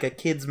Columbus is like a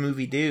kids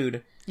movie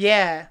dude.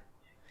 Yeah.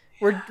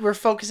 We're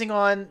focusing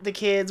on the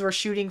kids. We're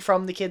shooting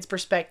from the kids'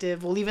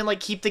 perspective. We'll even like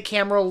keep the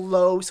camera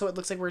low so it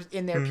looks like we're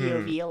in their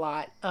POV a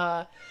lot.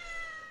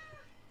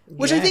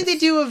 Which I think they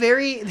Yes. do a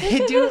very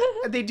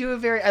they do a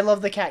very. I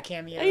love the cat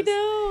cameos. I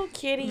know,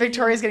 kitty.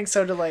 Victoria's getting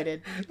so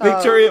delighted.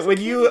 Victoria,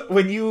 when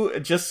you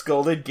just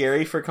scolded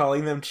Gary for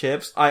calling them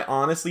chips, I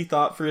honestly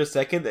thought for a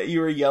second that you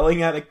were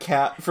yelling at a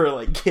cat for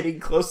like getting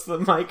close to the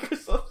mic or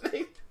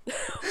something.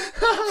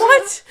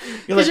 What?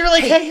 Because you were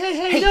like,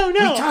 hey, no.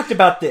 We talked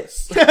about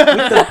this with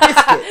the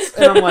biscuits,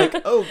 and I'm like,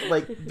 oh,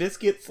 like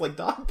biscuits, like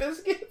dog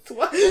biscuits.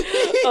 What?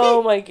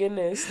 Oh my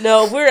goodness.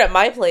 No, we're at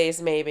my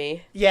place,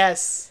 maybe.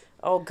 Yes.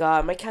 Oh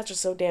god, my cats are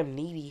so damn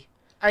needy.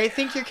 I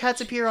think your cats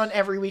appear on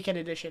every weekend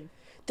edition.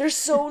 They're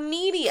so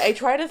needy. I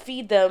try to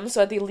feed them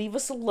so that they leave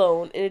us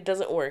alone, and it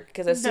doesn't work.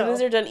 Because as soon No. as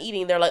they're done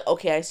eating, they're like,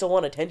 okay, I still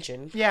want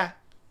attention. Yeah.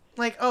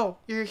 Like, oh,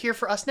 you're here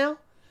for us now?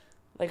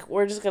 Like,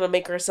 we're just gonna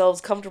make ourselves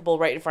comfortable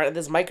right in front of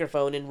this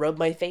microphone and rub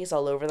my face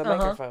all over the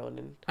microphone.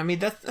 And I mean,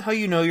 that's how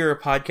you know you're a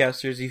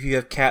podcaster is if you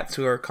have cats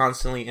who are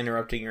constantly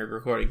interrupting your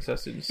recording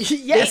sessions. I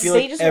Yes. feel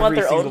They like just want every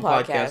their own single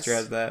podcaster podcast.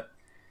 has that.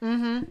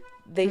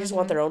 they just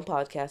want their own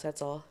podcast,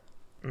 that's all.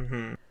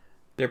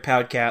 They're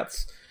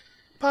podcasts.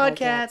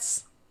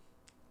 Podcasts.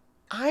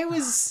 I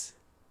was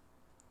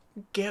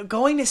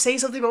going to say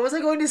something, but what was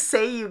I going to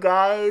say, you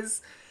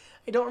guys?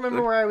 I don't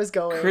remember where I was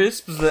going.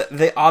 Crisp,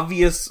 the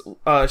obvious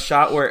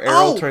shot where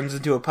Errol Oh! turns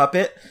into a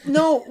puppet.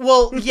 No,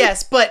 well,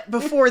 yes, but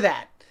before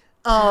that,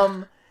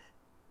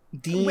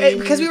 Dean,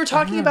 because we were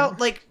talking about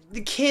like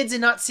the kids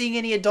and not seeing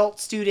any adult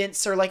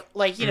students or like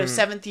you know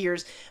 7th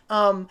years,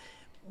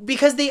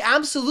 because they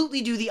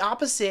absolutely do the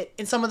opposite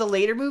in some of the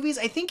later movies.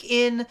 I think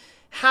in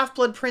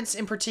Half-Blood Prince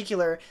in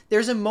particular,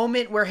 there's a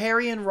moment where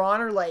Harry and Ron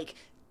are like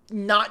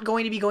not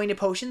going to be going to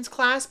potions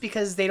class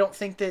because they don't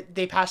think that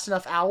they passed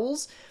enough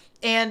owls.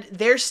 And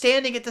they're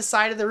standing at the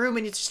side of the room,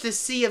 and it's just this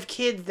sea of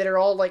kids that are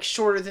all like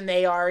shorter than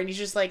they are, and he's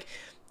just like,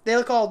 they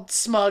look all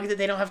smug that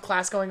they don't have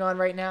class going on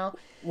right now.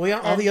 Well, yeah,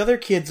 all the other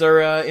kids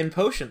are in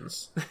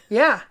potions.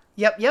 Yeah.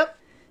 Yep.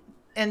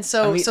 And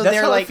so, I mean, so that's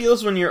they're how like, it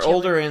feels when you're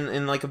older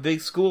in like a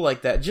big school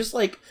like that. Just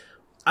like,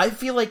 I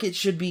feel like it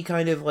should be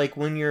kind of like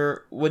when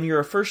you're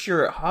a first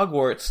year at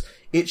Hogwarts,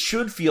 it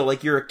should feel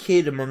like you're a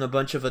kid among a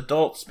bunch of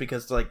adults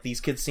because like these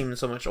kids seem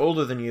so much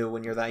older than you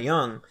when you're that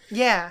young.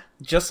 yeah,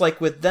 Just like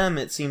with them,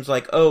 it seems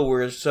like, oh,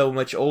 we're so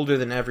much older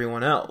than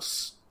everyone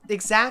else.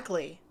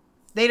 exactly.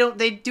 They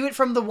do it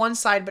from the one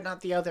side but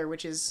not the other,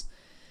 which is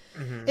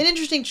an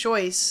interesting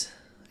choice,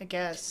 I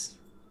guess.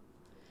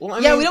 Well, I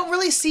Yeah, mean, we don't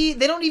really see,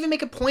 they don't even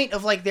make a point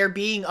of like there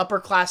being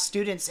upper class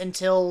students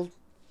until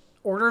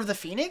Order of the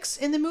Phoenix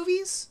in the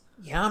movies.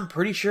 Yeah, I'm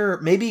pretty sure.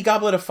 Maybe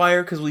Goblet of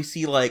Fire because we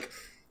see like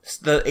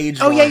the age.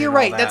 Oh yeah, line you're and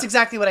all right. that. That's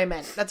exactly what I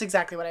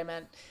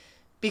meant.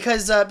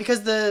 Because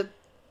the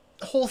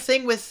whole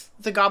thing with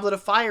the Goblet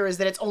of Fire is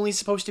that it's only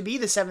supposed to be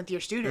the 7th year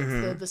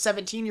students, the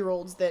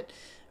 17-year-olds that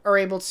are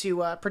able to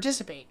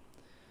participate.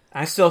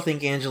 I still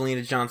think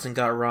Angelina Johnson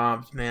got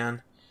robbed,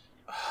 man.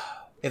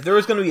 If there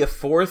was going to be a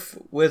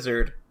 4th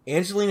wizard,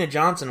 Angelina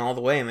Johnson all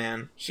the way,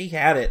 man. She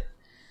had it.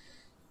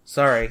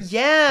 Sorry.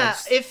 Yeah,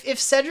 That's- if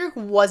Cedric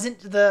wasn't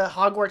the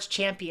Hogwarts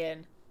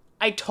champion,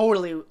 I would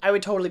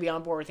totally be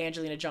on board with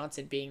Angelina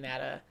Johnson being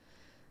that.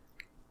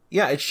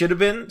 Yeah, it should have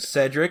been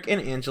Cedric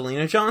and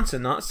Angelina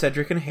Johnson, not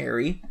Cedric and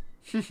Harry.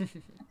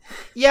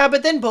 Yeah,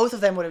 but then both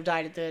of them would have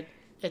died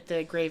at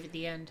the grave at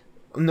the end.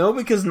 No,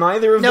 because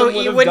neither of No, them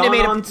would you have wouldn't have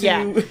gone made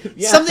on a to...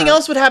 yeah. Something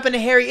else would happen to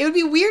Harry. It would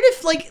be weird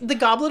if like the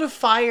Goblet of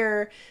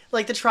Fire,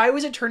 like the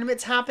Triwizard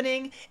Tournament's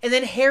happening, and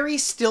then Harry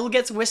still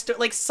gets whisked.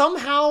 Like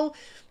somehow,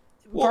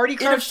 Barty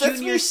Crouch it upsets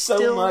Jr. me so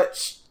still.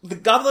 much. The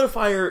Goblet of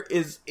Fire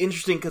is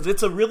interesting because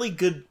it's a really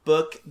good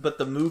book, but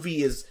the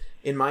movie is,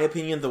 in my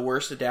opinion, the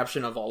worst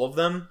adaptation of all of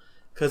them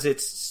because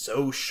it's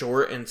so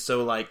short and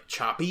so like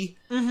choppy.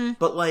 Mm-hmm.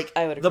 But like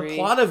I would the agree.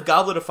 plot of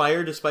Goblet of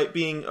Fire, despite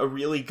being a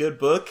really good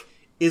book,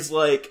 is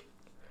like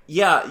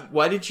Yeah,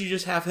 why didn't you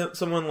just have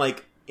someone,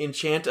 like,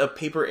 enchant a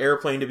paper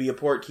airplane to be a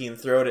portkey and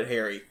throw it at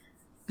Harry?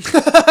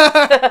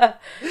 I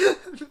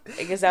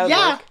guess that would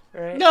work,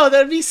 right? No, that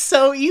would be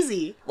so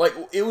easy. Like,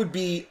 it would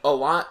be a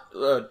lot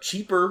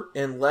cheaper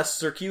and less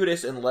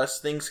circuitous and less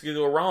things could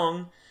go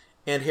wrong,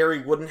 and Harry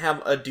wouldn't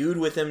have a dude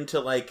with him to,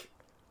 like,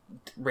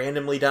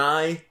 randomly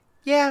die.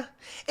 Yeah.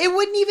 It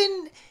wouldn't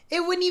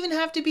even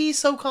have to be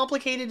so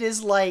complicated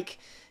as, like,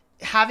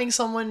 having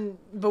someone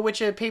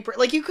bewitch a paper.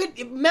 Like,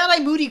 Mad-Eye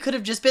Moody could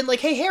have just been like,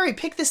 hey, Harry,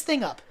 pick this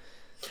thing up.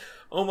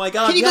 Oh my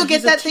god, Can you go get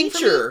he's a that thing for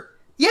me? teacher.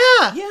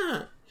 Yeah.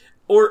 Yeah.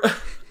 Or,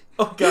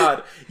 oh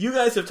god, you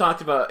guys have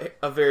talked about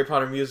a Harry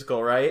Potter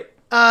musical, right?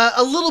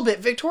 A little bit.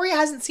 Victoria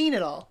hasn't seen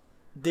it all.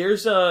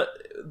 There's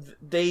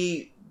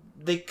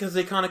because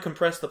they kind of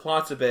compress the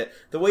plots a bit.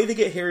 The way they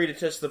get Harry to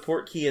touch the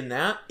portkey in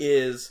that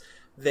is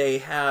they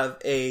have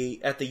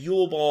at the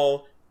Yule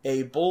Ball,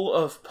 a bowl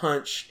of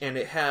punch, and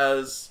it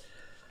has,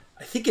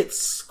 I think it's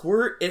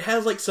Squirt. It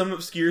has, like, some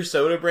obscure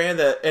soda brand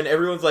and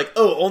everyone's like,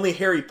 oh, only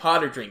Harry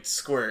Potter drinks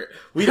Squirt.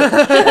 We don't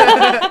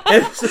care.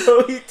 And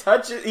so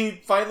he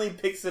finally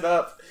picks it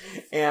up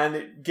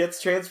and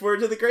gets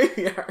transported to the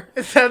graveyard.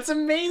 That's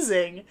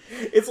amazing.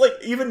 It's like,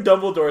 even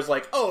Dumbledore's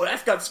like, oh,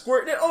 that's got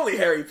Squirt in it? Only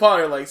Harry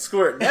Potter likes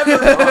Squirt. Never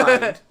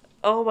mind.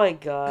 Oh my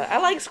god. I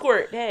like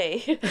Squirt,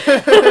 hey.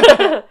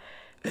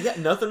 Yeah,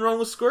 nothing wrong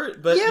with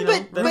Squirt, but, Yeah, you know,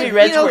 but that's Maybe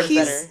Red you know, Squirt's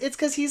better. it's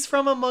because he's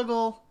from a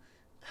Muggle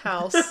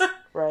house.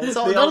 Right.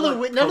 So They none all of the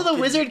want pumpkin.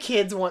 wizard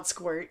kids want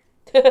Squirt.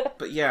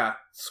 But yeah,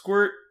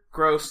 Squirt,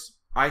 gross.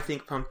 I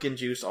think pumpkin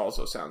juice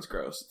also sounds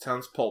gross. It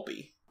sounds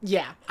pulpy.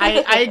 Yeah,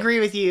 I agree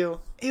with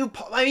you.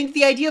 I mean,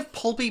 the idea of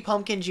pulpy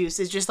pumpkin juice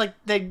is just like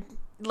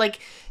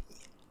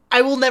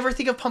I will never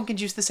think of pumpkin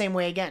juice the same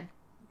way again.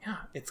 Yeah,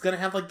 it's gonna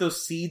have, like,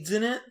 those seeds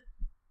in it.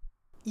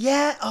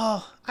 Yeah.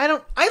 Oh, I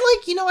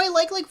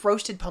like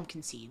roasted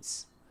pumpkin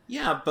seeds.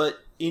 Yeah, but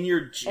in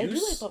your I do like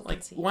juice, pumpkin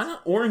like, seeds. why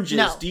not oranges?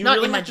 No, Do you not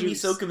really in my have to be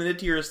juice. so committed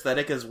to your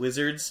aesthetic as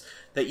wizards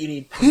that you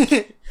need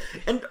pumpkin?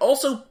 And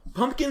also,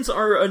 pumpkins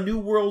are a new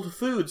world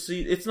food, so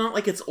it's not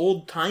like it's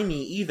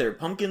old-timey either.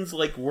 Pumpkins,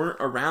 like, weren't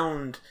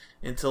around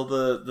until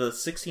the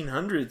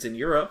 1600s in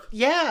Europe.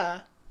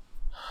 Yeah.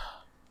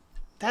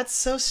 That's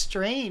so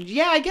strange.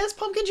 Yeah, I guess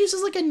pumpkin juice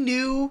is like a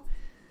new.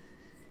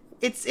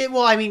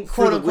 Well, I mean, For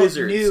quote the unquote,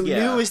 wizards, new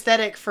yeah.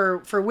 aesthetic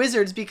for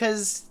wizards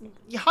because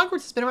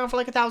Hogwarts has been around for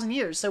like 1,000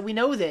 years, so we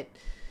know that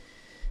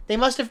they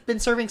must have been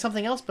serving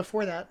something else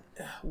before that.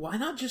 Why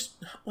not just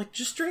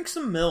drink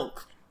some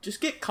milk? Just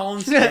get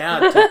Colin's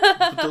dad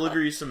to deliver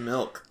you some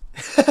milk.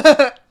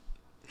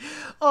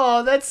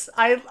 Oh,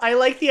 I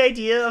like the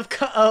idea of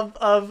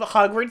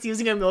Hogwarts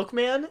using a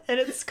milkman, and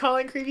it's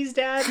Colin Creevy's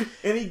dad.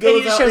 And he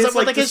goes just out shows and up it's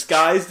with, like his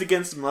disguised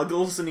against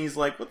muggles, and he's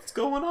like, what's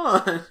going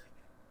on?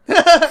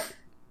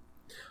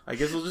 I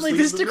guess we'll just like leave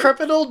this the milk.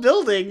 decrepit old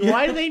building. Yeah.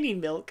 Why do they need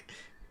milk?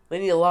 They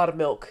need a lot of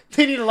milk.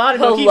 They need a lot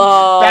of A milk. He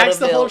lot backs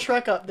of the whole milk.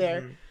 truck up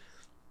there.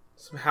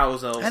 Some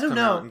house elves I don't come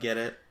know. out and get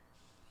it.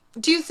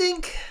 Do you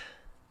think...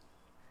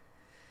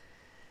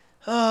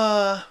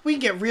 we can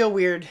get real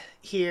weird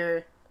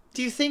here.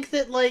 Do you think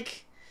that,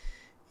 like,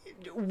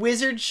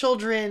 wizard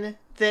children,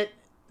 that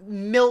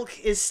milk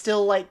is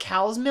still like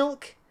cow's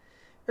milk?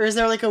 Or is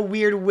there, like, a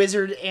weird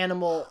wizard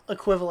animal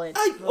equivalent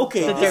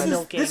Okay, that they're this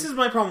milking? is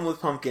my problem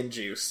with pumpkin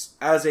juice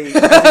as a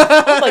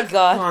Oh my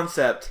god.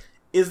 concept.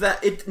 Is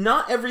that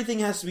not everything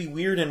has to be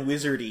weird and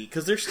wizardy,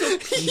 because they're still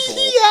people.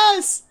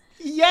 Yes!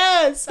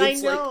 Yes! I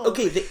It's know! like,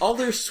 okay, all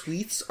their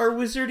sweets are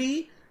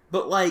wizardy,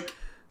 but, like,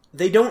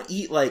 they don't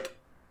eat, like,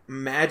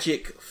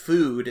 magic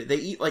food. They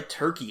eat, like,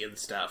 turkey and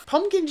stuff.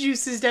 Pumpkin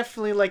juice is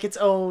definitely, like, its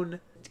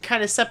own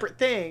kind of separate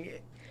thing.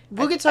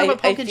 We'll get to talk I-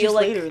 about pumpkin I feel juice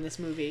like- later in this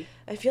movie.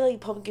 I feel like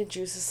pumpkin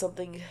juice is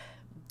something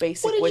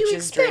basic What did you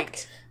witches expect?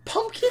 drink.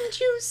 Pumpkin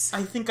juice?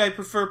 I think I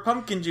prefer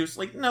pumpkin juice.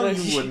 Like, no,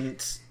 you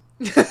wouldn't.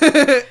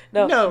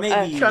 No,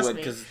 Maybe you trust would,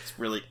 me. because it's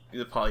really,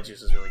 the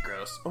polyjuice is really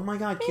gross. Oh my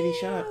god, kitty,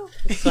 shut up.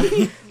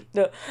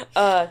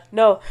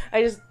 No.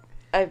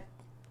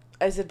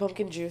 I said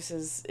pumpkin juice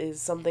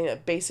is something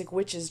that basic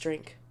witches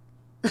drink.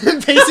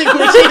 Basic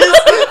witches?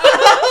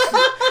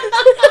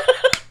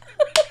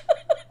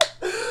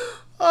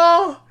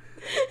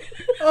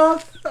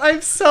 Oh,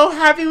 I'm so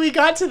happy we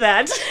got to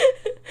that.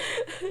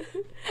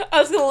 I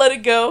was gonna let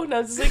it go, and I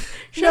was just like,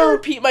 should I No.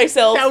 repeat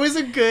myself?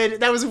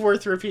 That was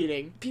worth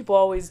repeating. People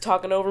always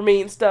talking over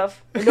me and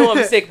stuff. I know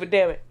I'm sick, but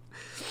damn it.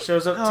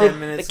 Shows up Oh. 10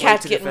 minutes The cat's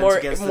late to getting defense more-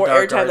 against more the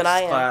dark airtime than arts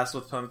I am. class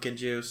with pumpkin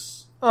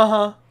juice.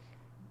 Uh-huh.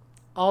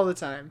 All the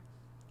time.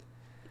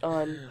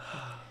 On.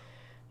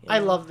 I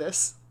love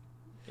this.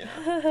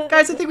 Yeah.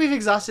 Guys, I think we've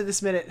exhausted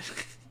this minute.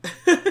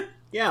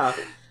 Yeah.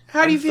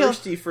 How do you I'm feel?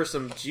 thirsty for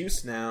some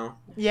juice now.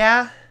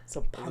 Yeah?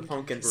 Some The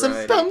pumpkin Some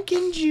variety.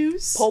 pumpkin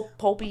juice.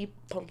 pulpy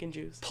pumpkin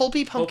juice.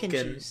 Pulpy pumpkin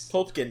juice.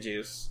 Pumpkin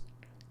juice.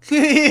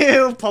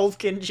 Ew,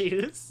 pumpkin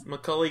juice.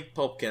 Macaulay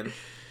Pulpkin.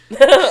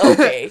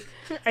 Okay.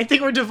 I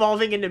think we're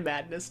devolving into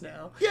madness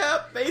now.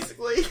 Yeah,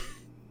 basically.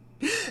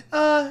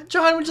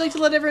 John, would you like to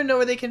let everyone know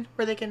where they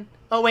can...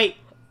 Oh, wait.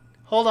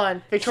 Hold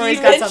on. Victoria's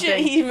got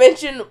something. He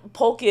mentioned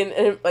Pulkin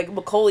and like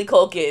Macaulay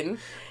Culkin.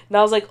 And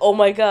I was like, oh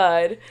my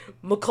god,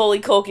 Macaulay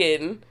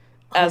Culkin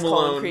as Home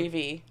Colin Alone.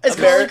 Creevy. As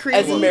Colin Creevy?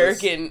 As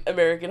American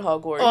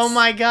Hogwarts. Oh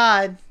my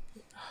god.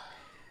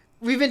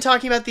 We've been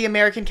talking about the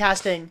American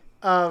casting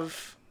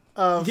of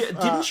Yeah,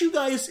 didn't you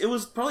guys? It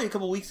was probably a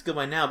couple weeks ago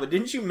by now, but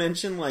didn't you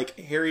mention like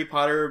Harry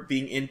Potter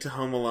being into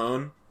Home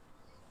Alone?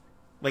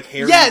 Like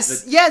Harry.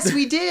 Yes,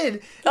 we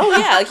did. Oh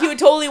yeah, like he would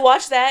totally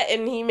watch that,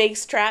 and he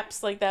makes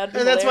traps like that.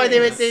 And that's why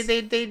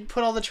they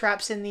put all the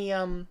traps in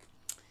the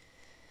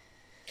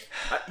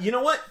You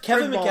know what?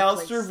 Kevin Hardball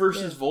McAllister place.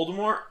 versus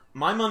Voldemort.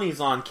 My money's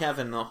on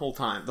Kevin the whole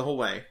time, the whole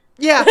way.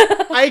 Yeah,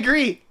 I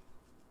agree.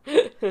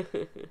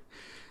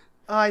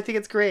 I think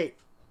it's great.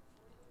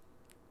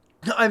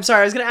 I'm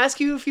sorry, I was going to ask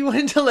you if you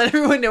wanted to let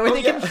everyone know where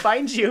they can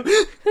find you.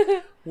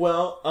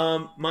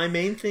 Well, my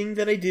main thing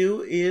that I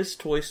do is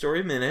Toy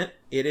Story Minute.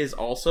 It is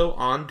also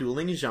on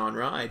Dueling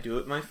Genre. I do it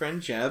with my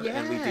friend Jeb,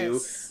 and we do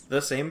Yes.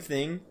 the same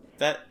thing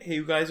that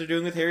you guys are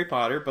doing with Harry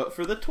Potter, but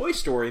for the Toy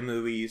Story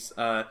movies.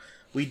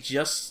 We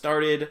just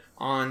started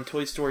on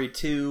Toy Story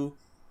 2,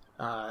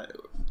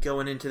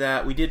 going into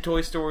that. We did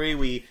Toy Story,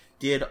 we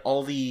did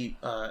all the,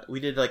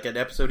 we did like an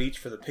episode each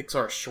for the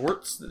Pixar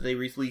shorts that they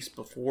released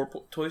before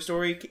Toy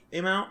Story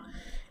came out,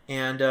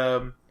 and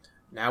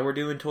now we're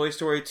doing Toy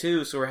Story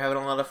 2, so we're having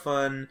a lot of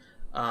fun,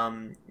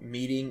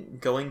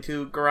 going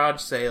to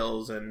garage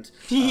sales and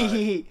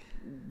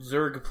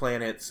Zurg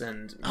planets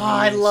and Oh,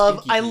 I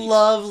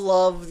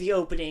love the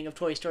opening of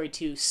Toy Story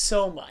 2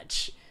 so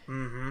much.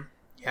 Mm-hmm.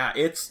 Yeah,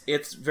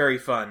 it's very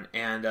fun,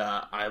 and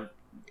I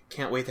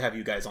can't wait to have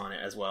you guys on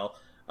it as well.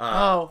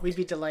 We'd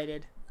be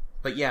delighted.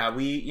 But yeah,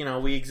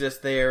 we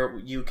exist there.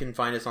 You can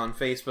find us on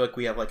Facebook.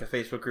 We have like a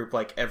Facebook group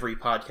like every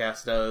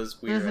podcast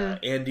does. We're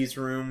Andy's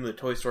Room, the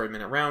Toy Story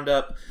Minute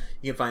Roundup.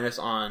 You can find us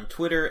on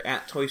Twitter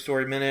at Toy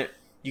Story Minute.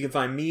 You can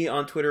find me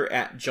on Twitter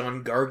at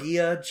John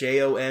Gargia,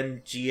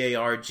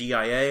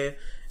 JonGargia,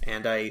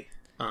 and I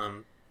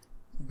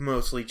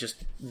mostly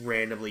just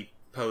randomly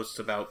post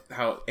about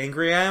how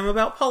angry I am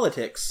about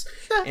politics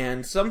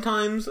and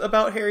sometimes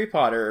about Harry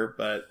Potter,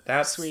 but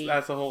that's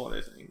a whole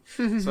other thing.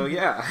 So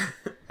yeah,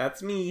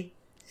 that's me.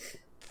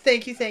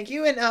 Thank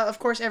you, and of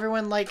course,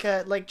 everyone, like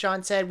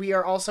John said, we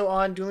are also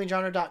on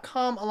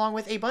DuelingGenre.com, along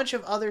with a bunch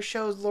of other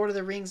shows. Lord of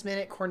the Rings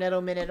Minute,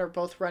 Cornetto Minute are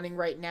both running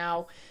right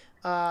now.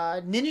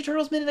 Ninja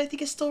Turtles Minute, I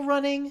think, is still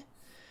running.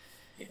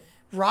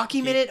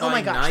 Rocky Minute, oh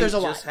my gosh, there's a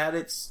lot. Just had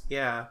its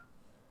Yeah,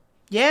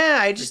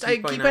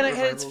 Geek by Night Night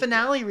had its revival.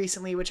 finale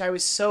recently, which I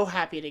was so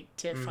happy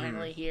to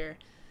finally hear.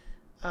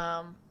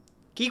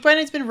 Geek by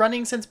Night's been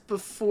running since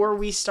before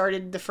we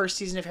started the first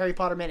season of Harry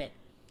Potter Minute.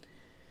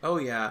 Oh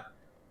yeah.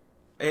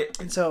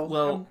 And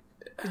so,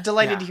 I'm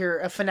delighted to hear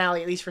a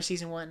finale, at least for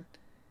season 1.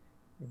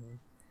 Mm-hmm.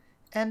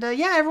 And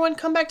everyone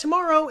come back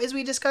tomorrow as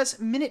we discuss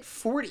minute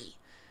 40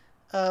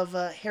 of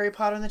Harry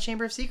Potter and the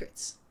Chamber of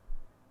Secrets.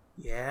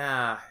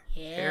 Yeah.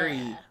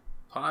 Harry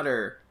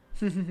Potter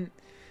and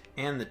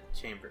the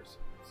Chambers.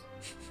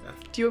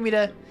 Do you want me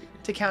to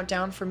count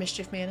down for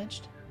Mischief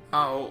Managed?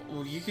 Oh,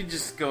 well, you could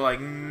just go like...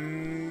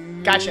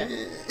 Gotcha.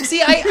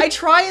 See, I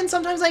try and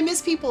sometimes I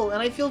miss people,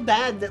 and I feel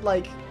bad that,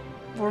 like,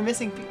 we're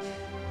missing people.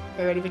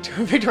 Already,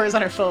 Victoria's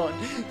on her phone.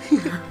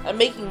 I'm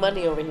making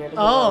money over here.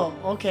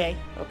 Okay.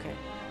 Okay.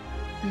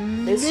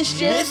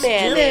 Mischief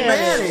Managed.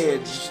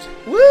 Managed.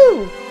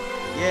 Woo!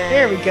 Yeah.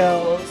 There we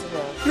go. Close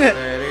enough.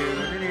 Better